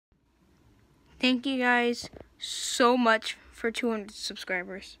Thank you guys so much for 200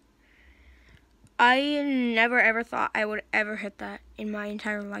 subscribers. I never ever thought I would ever hit that in my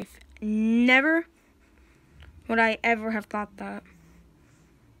entire life. Never would I ever have thought that.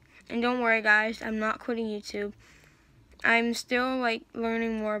 And don't worry guys, I'm not quitting YouTube. I'm still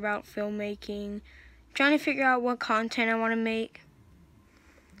learning more about filmmaking, trying to figure out what content I want to make.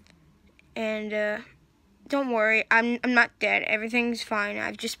 And don't worry, I'm not dead. Everything's fine.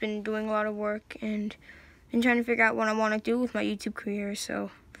 I've just been doing a lot of work and been trying to figure out what I want to do with my YouTube career.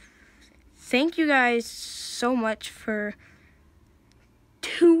 So thank you guys so much for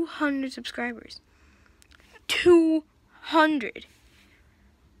 200 subscribers. 200.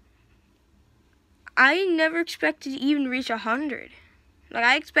 I never expected to even reach 100.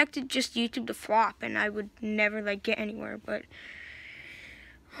 I expected just YouTube to flop and I would never get anywhere, but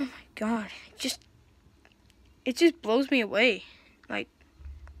oh my god, it just blows me away.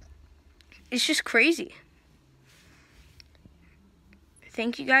 It's just crazy.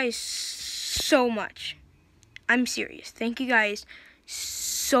 Thank you guys so much. I'm serious. Thank you guys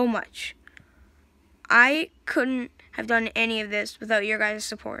so much. I couldn't have done any of this without your guys'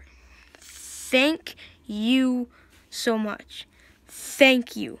 support. Thank you so much.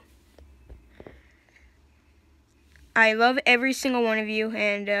 Thank you. I love every single one of you,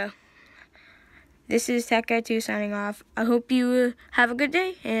 and this is Tech Guy 2 signing off. I hope you have a good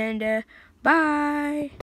day, and bye.